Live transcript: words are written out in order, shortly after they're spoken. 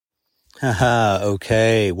Haha,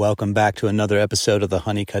 okay, welcome back to another episode of the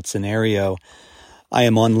Honeycutt Scenario. I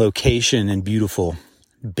am on location in beautiful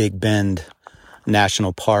Big Bend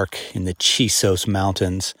National Park in the Chisos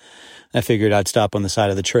Mountains. I figured I'd stop on the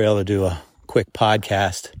side of the trail to do a quick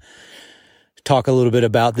podcast, talk a little bit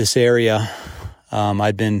about this area.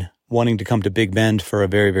 I've been wanting to come to Big Bend for a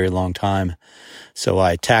very, very long time, so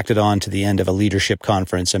I tacked it on to the end of a leadership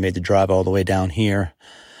conference. I made the drive all the way down here.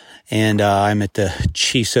 And I'm at the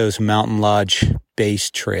Chisos Mountain Lodge Base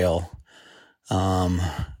Trail.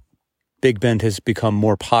 Big Bend has become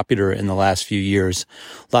more popular in the last few years.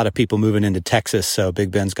 A lot of people moving into Texas, so Big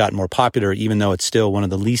Bend's gotten more popular, even though it's still one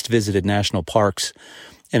of the least visited national parks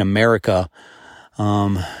in America.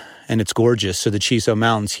 And it's gorgeous. So the Chiso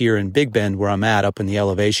Mountains here in Big Bend, where I'm at, up in the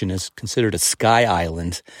elevation, is considered a sky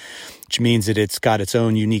island, which means that it's got its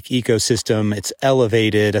own unique ecosystem. It's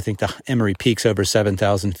elevated. I think the Emery Peak's over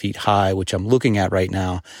 7,000 feet high, which I'm looking at right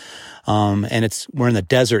now. And we're in the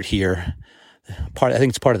desert here. I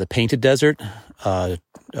think it's part of the Painted Desert,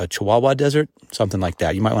 Chihuahua Desert, something like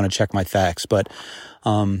that. You might want to check my facts. But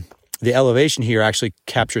the elevation here actually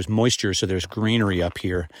captures moisture, so there's greenery up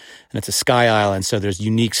here. And it's a sky island, so there's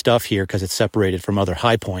unique stuff here because it's separated from other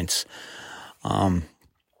high points.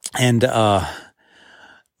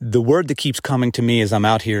 The word that keeps coming to me as I'm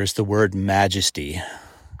out here is the word majesty.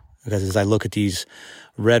 Because as I look at these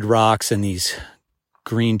red rocks and these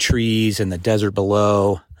green trees and the desert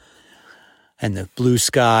below and the blue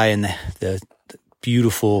sky and the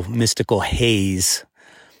beautiful mystical haze,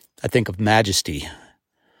 I think of majesty.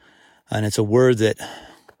 And it's a word that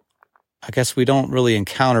I guess we don't really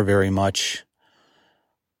encounter very much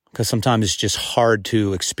because sometimes it's just hard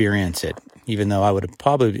to experience it, even though I would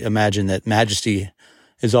probably imagine that majesty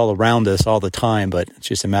is all around us all the time, but it's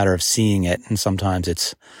just a matter of seeing it, and sometimes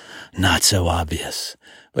it's not so obvious.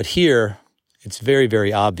 But here, it's very,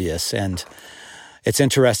 very obvious, and it's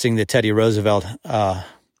interesting that Teddy Roosevelt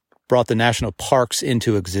brought the national parks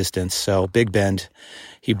into existence. So Big Bend,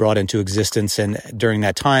 he brought into existence, and during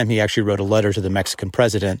that time, he actually wrote a letter to the Mexican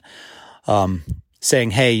president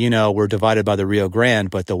saying, hey, we're divided by the Rio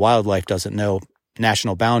Grande, but the wildlife doesn't know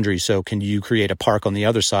national boundaries, so can you create a park on the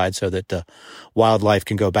other side so that the wildlife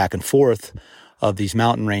can go back and forth of these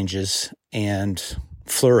mountain ranges and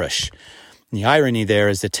flourish? And the irony there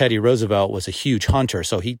is that Teddy Roosevelt was a huge hunter,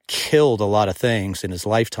 so he killed a lot of things in his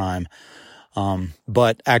lifetime,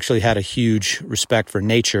 but actually had a huge respect for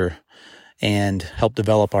nature and helped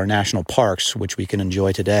develop our national parks, which we can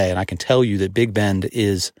enjoy today. And I can tell you that Big Bend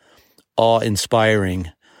is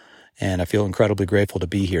awe-inspiring, and I feel incredibly grateful to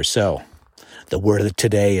be here. So the word of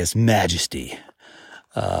today is majesty.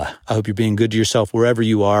 I hope you're being good to yourself wherever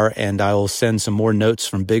you are, and I will send some more notes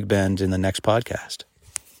from Big Bend in the next podcast.